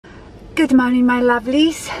Good morning, my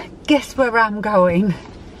lovelies. Guess where I'm going?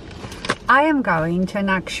 I am going to an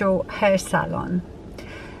actual hair salon.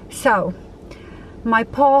 So, my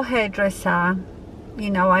poor hairdresser, you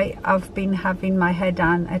know, I've been having my hair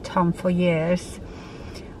done at home for years.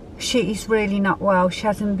 She is really not well. She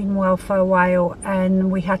hasn't been well for a while,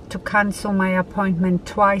 and we had to cancel my appointment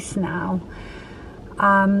twice now.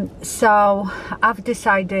 So I've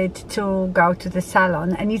decided to go to the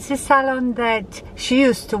salon, and it's a salon that she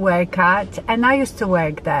used to work at and I used to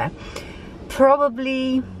work there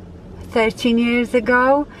probably 13 years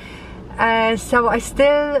ago. So I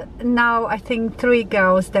still know, I think, 3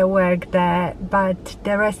 girls that work there, but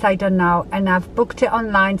the rest I don't know. And I've booked it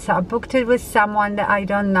online, so I booked it with someone that I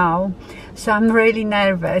don't know. So I'm really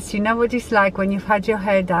nervous. You know what it's like when you've had your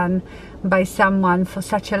hair done by someone for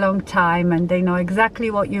such a long time and they know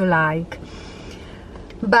exactly what you like.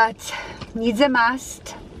 But needs a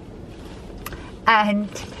must. And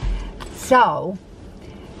so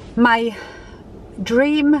my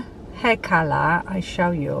dream hair color, I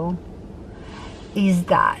show you, is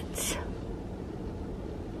that.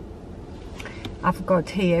 I've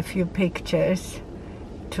got here a few pictures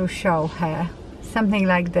to show her, something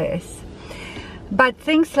like this. But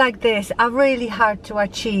things like this are really hard to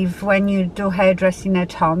achieve when you do hairdressing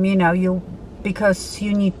at home, you know, because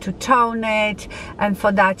you need to tone it, and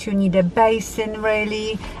for that you need a basin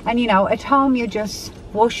really, and you know, at home you just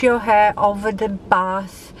wash your hair over the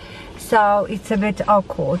bath, so it's a bit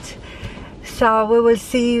awkward. So we will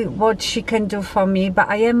see what she can do for me, but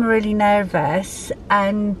I am really nervous.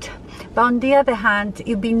 But on the other hand,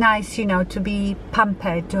 it'd be nice, you know, to be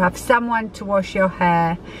pampered, to have someone to wash your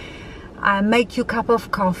hair, make you a cup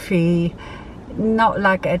of coffee, not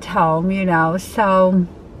like at home, you know. So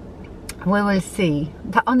we will see.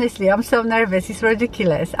 But honestly, I'm so nervous, it's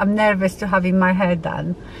ridiculous. I'm nervous to having my hair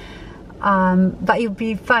done. But it'd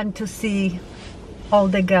be fun to see all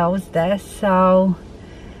the girls there. So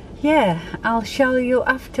yeah, I'll show you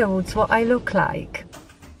afterwards what I look like.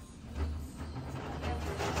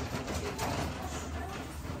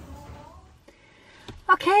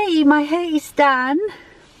 Okay, my hair is done.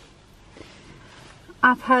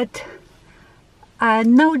 I've had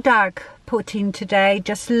no dark put in today,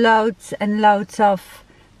 just loads and loads of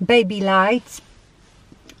baby lights.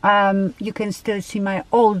 You can still see my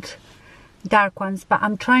old dark ones, but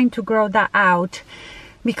I'm trying to grow that out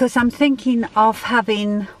because I'm thinking of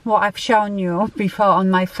having what I've shown you before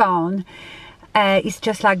on my phone. It's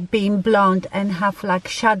just like being blonde and have like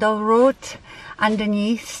shadow root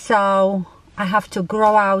underneath, so I have to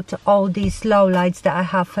grow out all these low lights that I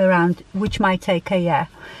have around, which might take a year.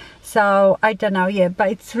 So I don't know yet,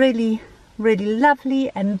 but it's really, really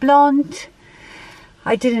lovely and blonde.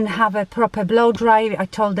 I didn't have a proper blow dry. I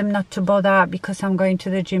told them not to bother because I'm going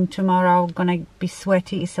to the gym tomorrow. I'm gonna be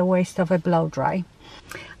sweaty. It's a waste of a blow dry.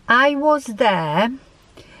 I was there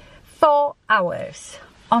 4 hours.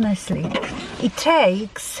 Honestly, it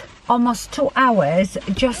takes almost 2 hours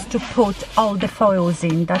just to put all the foils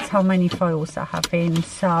in. That's how many foils I have in.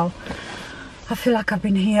 So I feel like I've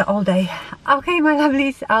been here all day. Okay, my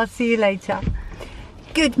lovelies, I'll see you later.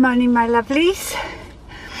 Good morning, my lovelies.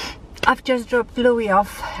 I've just dropped Louis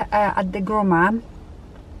off at the groomer.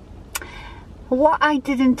 What I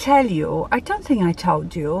didn't tell you, I don't think I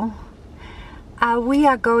told you, we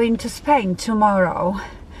are going to Spain tomorrow.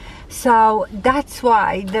 So that's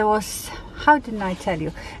why there was, how didn't I tell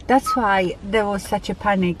you? That's why there was such a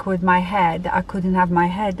panic with my hair that I couldn't have my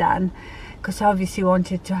hair done, because I obviously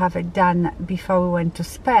wanted to have it done before we went to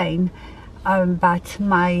Spain. But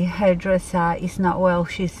my hairdresser is not well,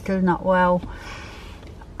 she's still not well.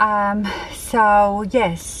 So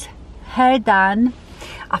yes, hair done.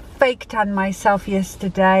 I fake tanned myself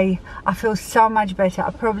yesterday. I feel so much better.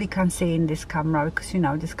 I probably can't see in this camera because, you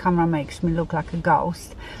know, this camera makes me look like a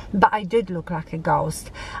ghost, but I did look like a ghost.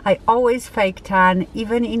 I always fake tan,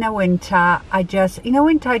 even in the winter. In the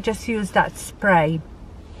winter I just use that spray,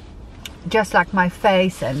 just like my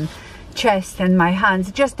face and chest and my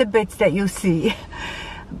hands, just the bits that you see,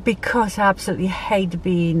 because I absolutely hate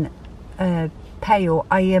being pale.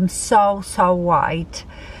 I am so white.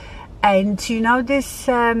 And you know this,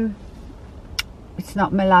 it's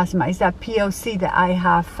not melasma, it's that POC that I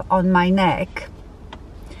have on my neck.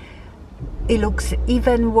 It looks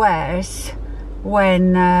even worse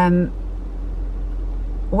when I'm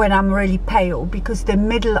really pale, because the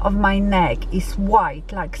middle of my neck is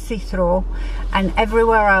white, like see-through, and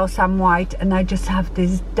everywhere else I'm white, and I just have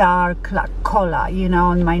this dark like collar, you know,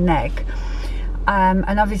 on my neck.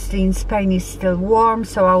 And obviously in Spain it's still warm,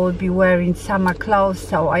 so I will be wearing summer clothes,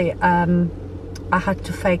 so I had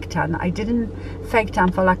to fake tan. I didn't fake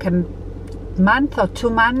tan for like month or 2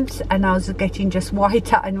 months, and I was getting just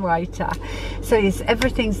whiter and whiter. So yes,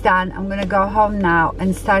 everything's done. I'm gonna go home now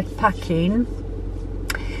and start packing.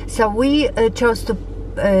 So we chose to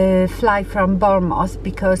fly from Bournemouth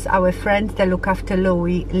because our friends that look after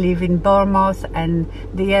Louis live in Bournemouth, and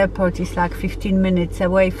the airport is like 15 minutes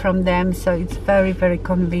away from them, so it's very, very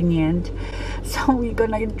convenient. So we're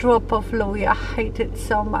gonna drop off Louis. I hate it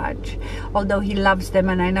so much, although he loves them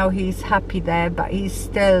and I know he's happy there, but he's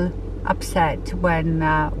still upset when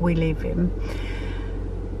we leave him.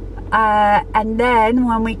 And then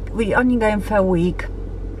when we only going for a week,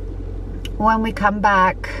 when we come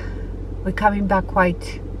back, we're coming back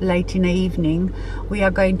quite late in the evening. We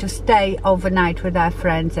are going to stay overnight with our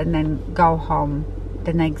friends and then go home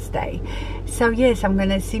the next day. So yes, I'm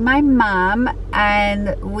gonna see my mum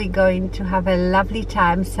and we're going to have a lovely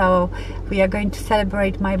time. So we are going to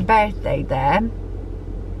celebrate my birthday there.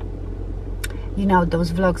 You know,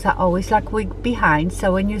 those vlogs are always like a week behind,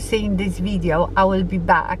 so when you're seeing this video, I will be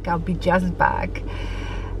back. I'll be just back.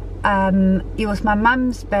 It was my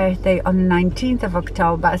mum's birthday on the 19th of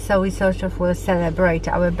October, so we sort of will celebrate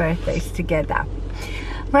our birthdays together.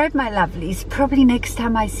 Right, my lovelies, probably next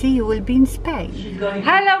time I see you will be in Spain.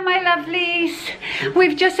 Hello, my lovelies.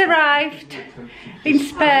 We've just arrived in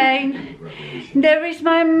Spain. There is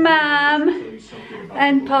my mum.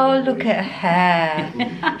 And Paul, look at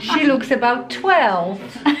her. She looks about 12.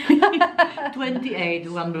 28,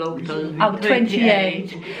 one bloke told me. Oh,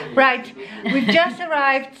 28. Right, we've just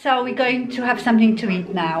arrived, so we're going to have something to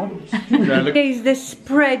eat now. Here's the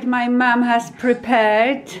spread my mum has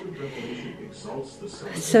prepared.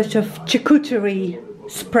 Sort of charcuterie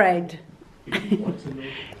spread.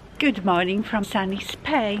 Good morning from sunny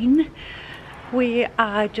Spain. We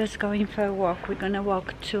are just going for a walk. We're gonna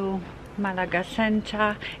walk to Malaga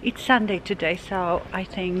Center. It's Sunday today, so I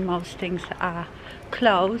think most things are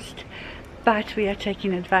closed, but we are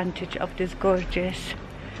taking advantage of this gorgeous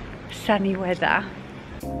sunny weather.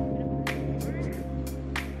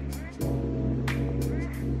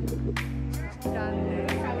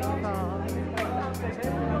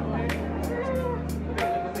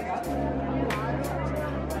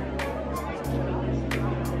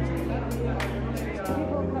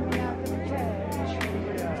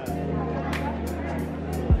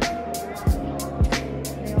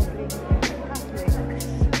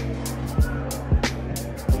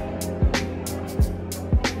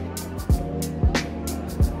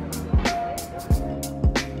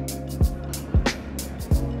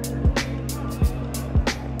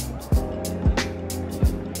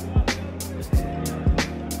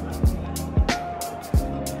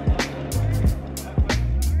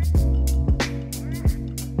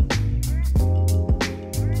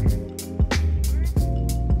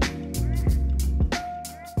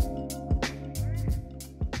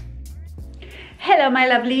 Hello my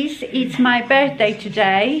lovelies, it's my birthday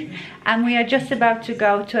today and we are just about to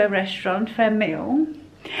go to a restaurant for a meal.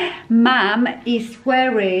 Mum is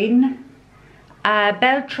wearing a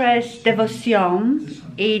Belle Tresse Devotion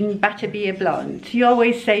in Butterbeer Blonde. You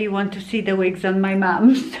always say you want to see the wigs on my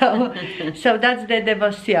mum, so that's the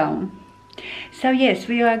Devotion. So yes,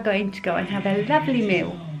 we are going to go and have a lovely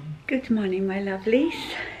meal. Good morning my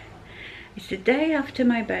lovelies. It's the day after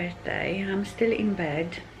my birthday. I'm still in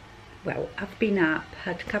bed. Well, I've been up,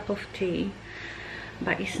 had a cup of tea,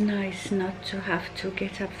 but it's nice not to have to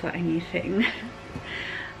get up for anything.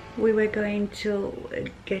 We were going to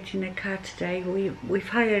get in a car today. We've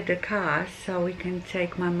hired a car so we can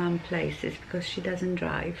take my mum places because she doesn't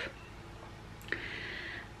drive.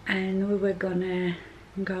 And we were gonna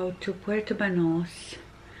go to Puerto Banús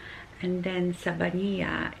and then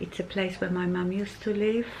Sabanilla. It's a place where my mum used to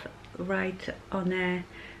live, right on a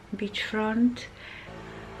beachfront.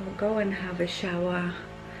 We'll go and have a shower,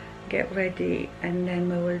 get ready, and then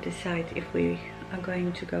we will decide if we are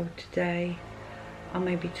going to go today or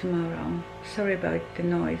maybe tomorrow. Sorry about the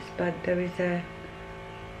noise, but there is a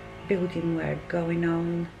building work going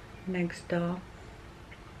on next door.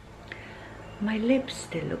 My lips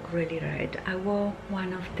still look really red. I wore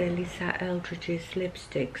one of the Lisa Eldridge's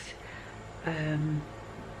lipsticks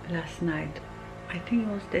last night. I think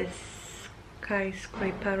it was this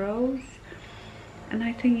Skyscraper Rose. And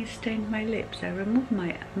I think it stained my lips. I removed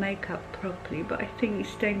my makeup properly, but I think it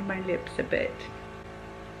stained my lips a bit.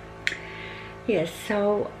 Yes,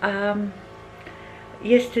 so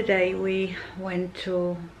yesterday we went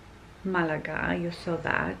to Malaga, you saw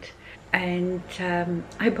that. And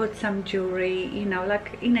I bought some jewelry, you know,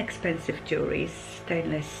 like inexpensive jewelry,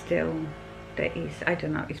 stainless steel. There is, I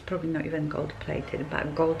don't know, it's probably not even gold plated,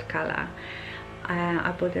 but gold color.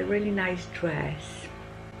 I bought a really nice dress.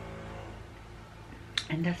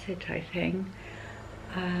 and that's it, I think.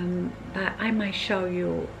 But I might show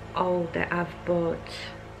you all that I've bought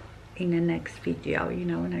in the next video, you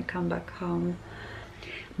know, when I come back home.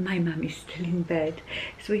 My mum is still in bed,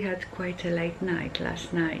 so we had quite a late night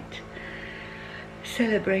last night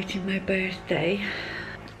celebrating my birthday.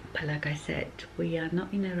 But like I said, we are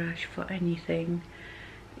not in a rush for anything.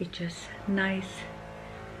 It's just nice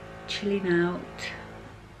chilling out,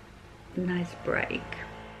 nice break.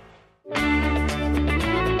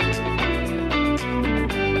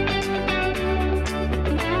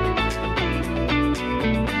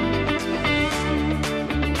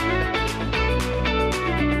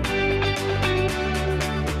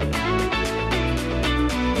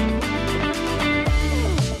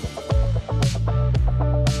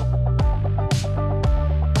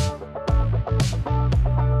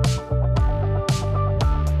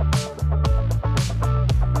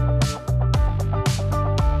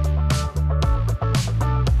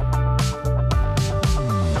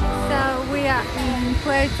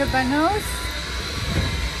 Banus.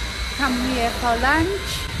 Come here for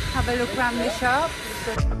lunch, have a look around the shops.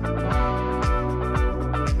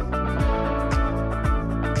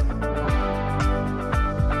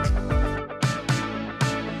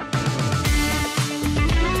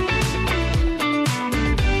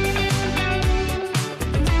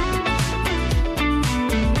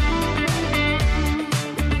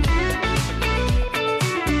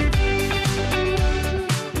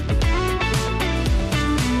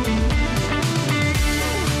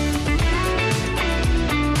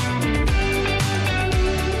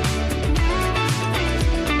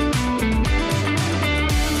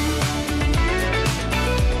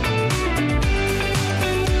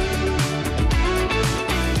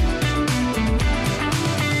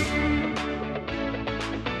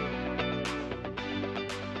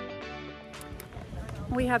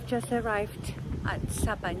 We have just arrived at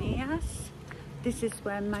Sabanias. This is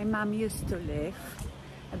where my mum used to live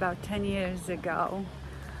about 10 years ago,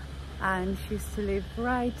 and she used to live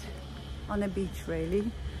right on a beach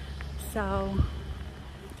really. So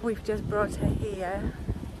we've just brought her here,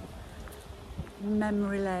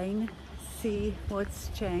 memory lane, see what's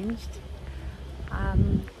changed,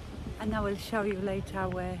 and I will show you later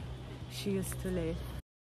where she used to live.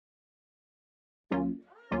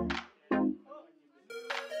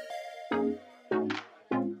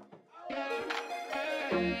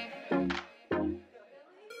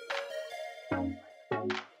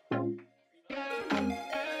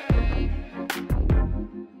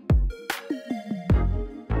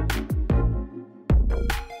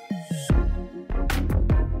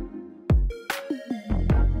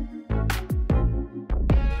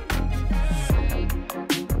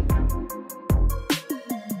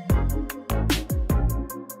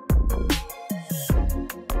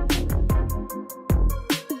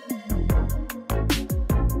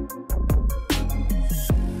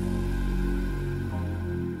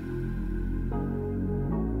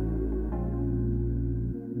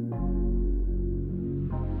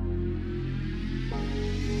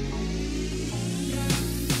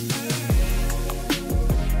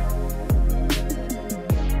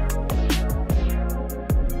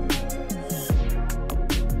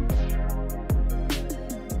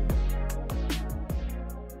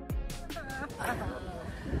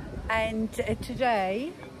 And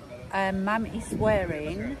today Mum is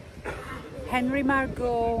wearing Henry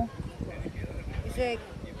Margot, is it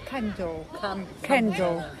Kendall?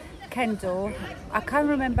 Kendall. I can't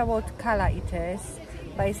remember what colour it is,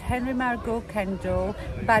 but it's Henry Margot Kendall,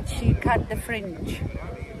 but she cut the fringe.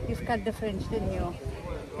 You've cut the fringe, didn't you?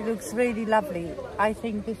 It looks really lovely. I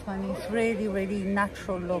think this one is really, really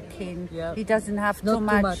natural looking. Yeah. It doesn't have Not too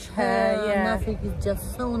much hair. Yeah. Nothing, it's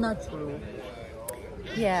just so natural.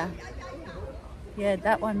 Yeah. Yeah,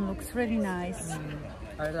 that one looks really nice.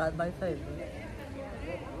 I like my favorite.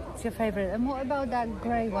 It's your favorite. And what about that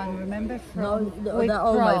grey one? Remember from No, they're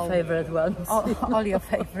all my favorite ones. all your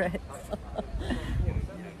favorites.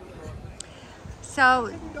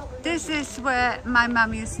 So this is where my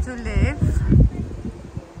mum used to live,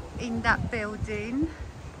 in that building,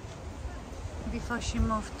 before she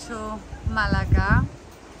moved to Malaga.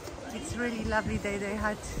 It's really lovely there. They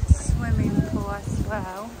had swimming pool as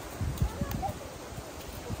well.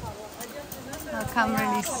 I can't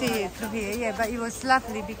really see it through here, yeah, but it was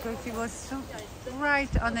lovely because it was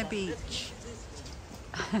right on a beach.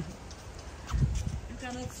 You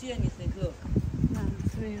cannot see anything, look. No,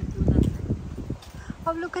 it's really nothing.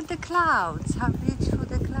 Oh, look at the clouds, how beautiful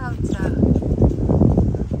the clouds are.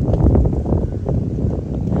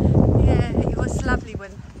 Yeah, it was lovely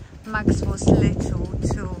when Max was little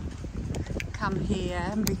to come come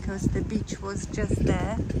here because the beach was just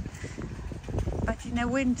there. But in the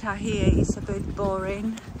winter here it's a bit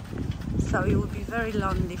boring, so it would be very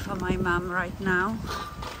lonely for my mum right now.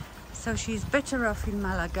 So she's better off in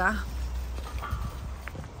Malaga.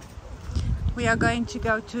 We are going to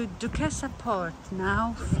go to Duquesa Port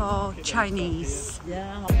now for Chinese.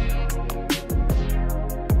 Yeah.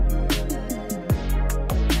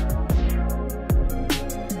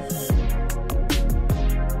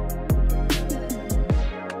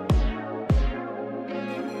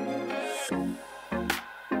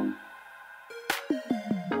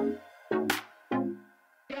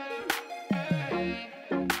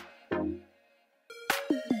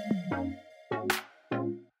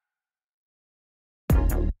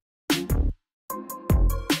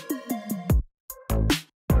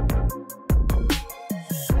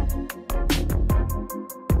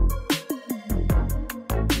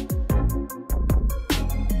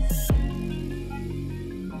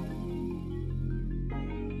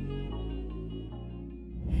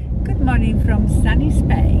 Morning from sunny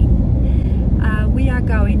Spain. We are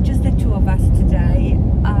going, just the two of us today,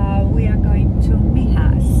 we are going to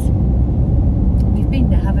Mijas. We've been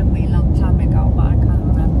there, haven't we, a long time ago, but I can't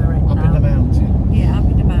remember it now. Up in the mountains. Yeah, up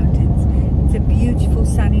in the mountains. It's a beautiful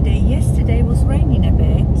sunny day. Yesterday was raining a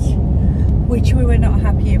bit, which we were not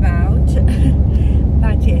happy about.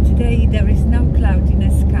 But yeah, today there is no cloud in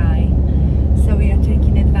the sky, so we are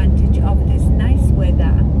taking advantage of this nice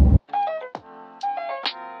weather.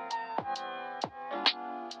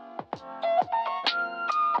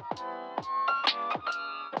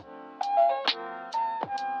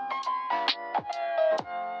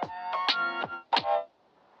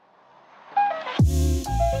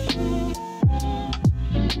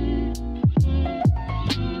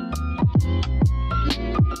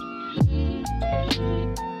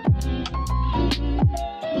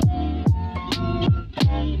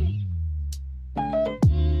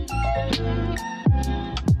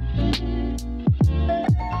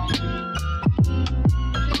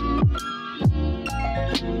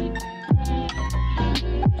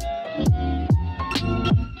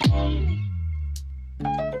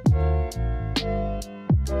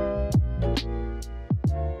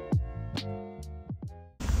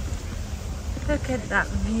 Look at that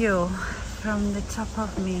view from the top of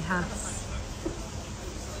Mijas.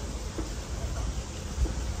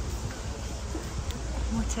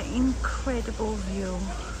 What an incredible view.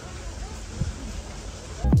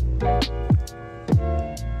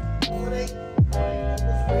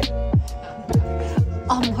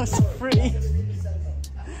 Almost free.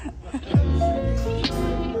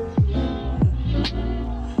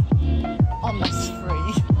 Almost free.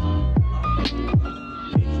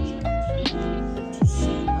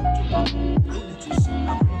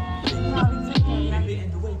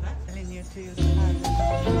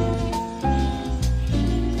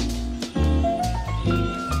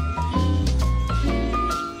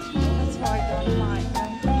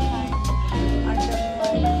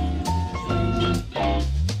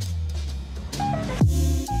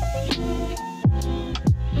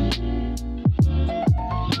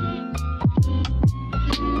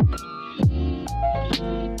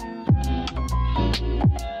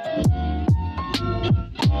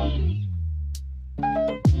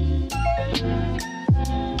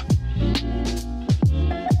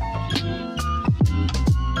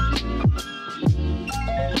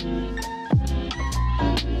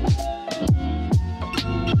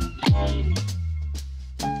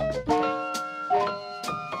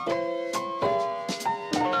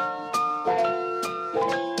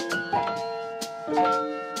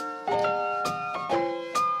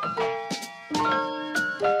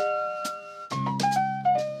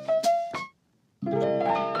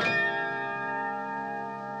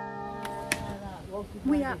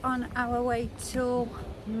 We are on our way to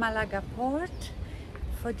Malaga Port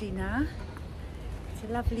for dinner. It's a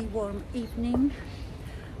lovely warm evening.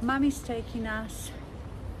 Mum is taking us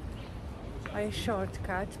by a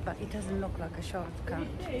shortcut, but it doesn't look like a shortcut.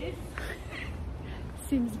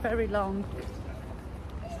 Seems very long.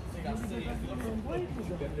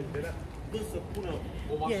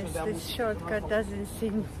 Yes, this shortcut doesn't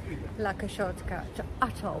seem like a shortcut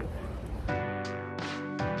at all.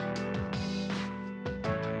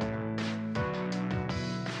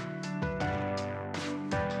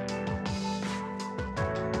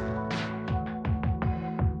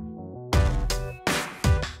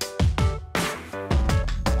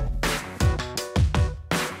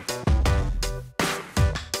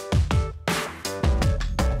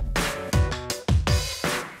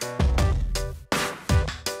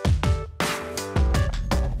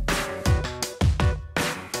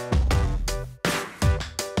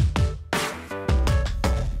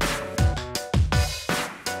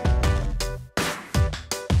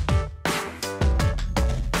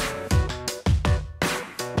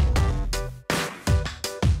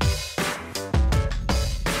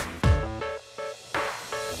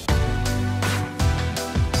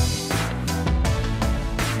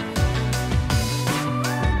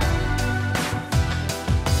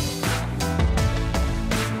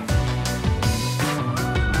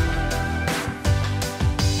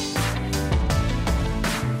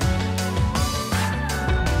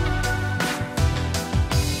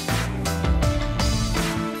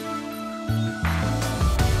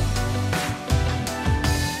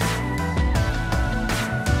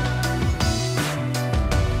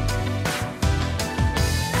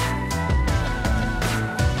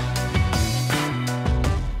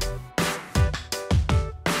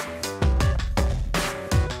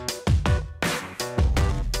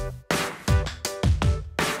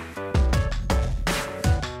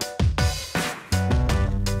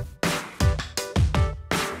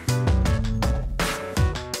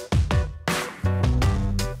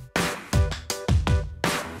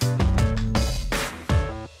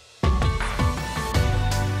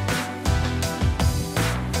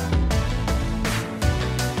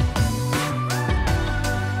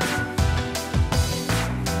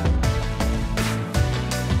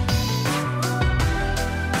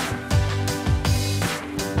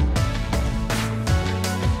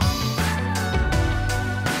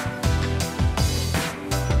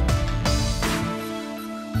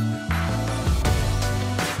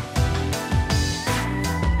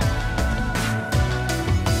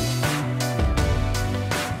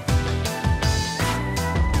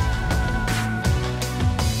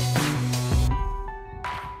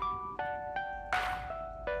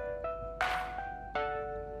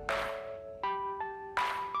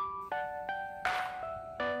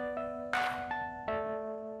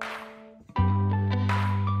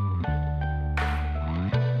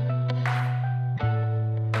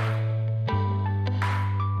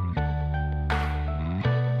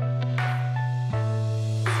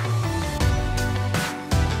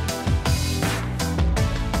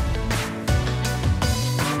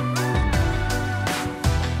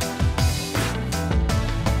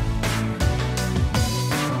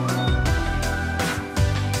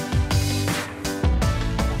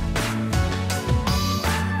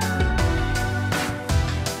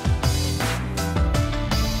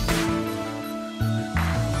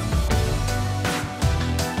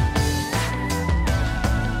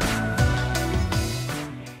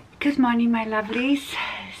 morning, my lovelies.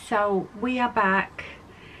 So we are back.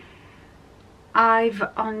 I've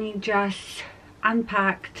only just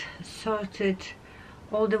unpacked, sorted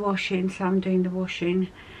all the washing, so I'm doing the washing,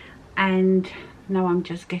 and now I'm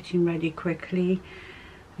just getting ready quickly.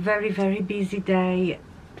 Very busy day.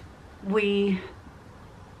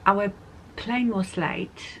 Our plane was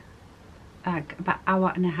late, like about an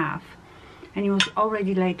hour and a half, and it was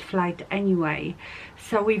already late flight anyway,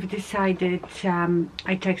 so we've decided,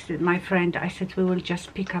 I texted my friend, I said we will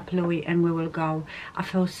just pick up Louis and we will go. I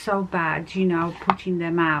felt so bad, you know, putting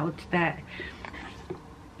them out, that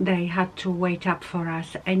they had to wait up for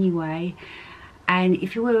us anyway. And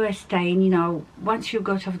if you were staying, you know, once you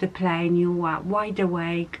got off the plane, you were wide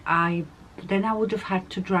awake. Then I would have had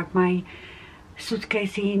to drag my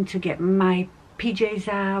suitcase in to get my PJs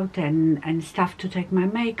out and stuff to take my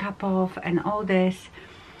makeup off and all this,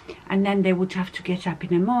 and then they would have to get up in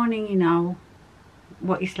the morning, you know,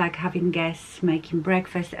 what it's like having guests, making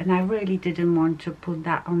breakfast, and I really didn't want to put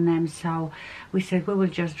that on them, so we said we will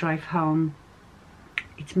just drive home.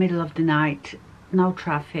 It's middle of the night, no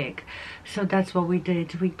traffic, so that's what we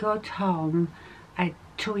did. We got home at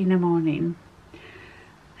 2 in the morning,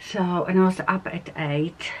 so, and I was up at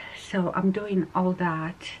 8, so I'm doing all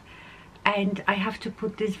that. And I have to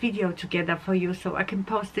put this video together for you so I can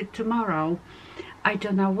post it tomorrow. I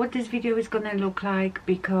don't know what this video is gonna look like,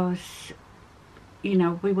 because, you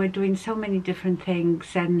know, we were doing so many different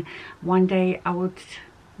things, and one day I would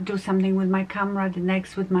do something with my camera, the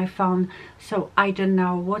next with my phone, so I don't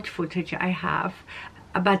know what footage I have.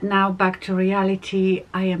 But now back to reality.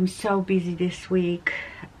 I am so busy this week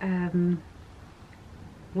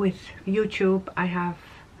with YouTube. I have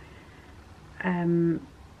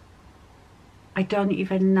I don't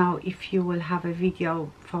even know if you will have a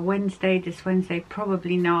video for Wednesday, this Wednesday,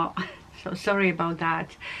 probably not. So sorry about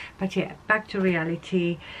that. But yeah, back to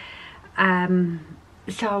reality.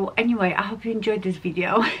 So anyway, I hope you enjoyed this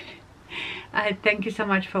video. Thank you so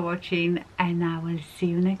much for watching, and I will see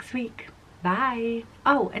you next week. Bye.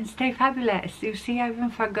 Oh, and stay fabulous. You see, I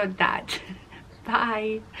even forgot that.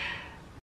 Bye.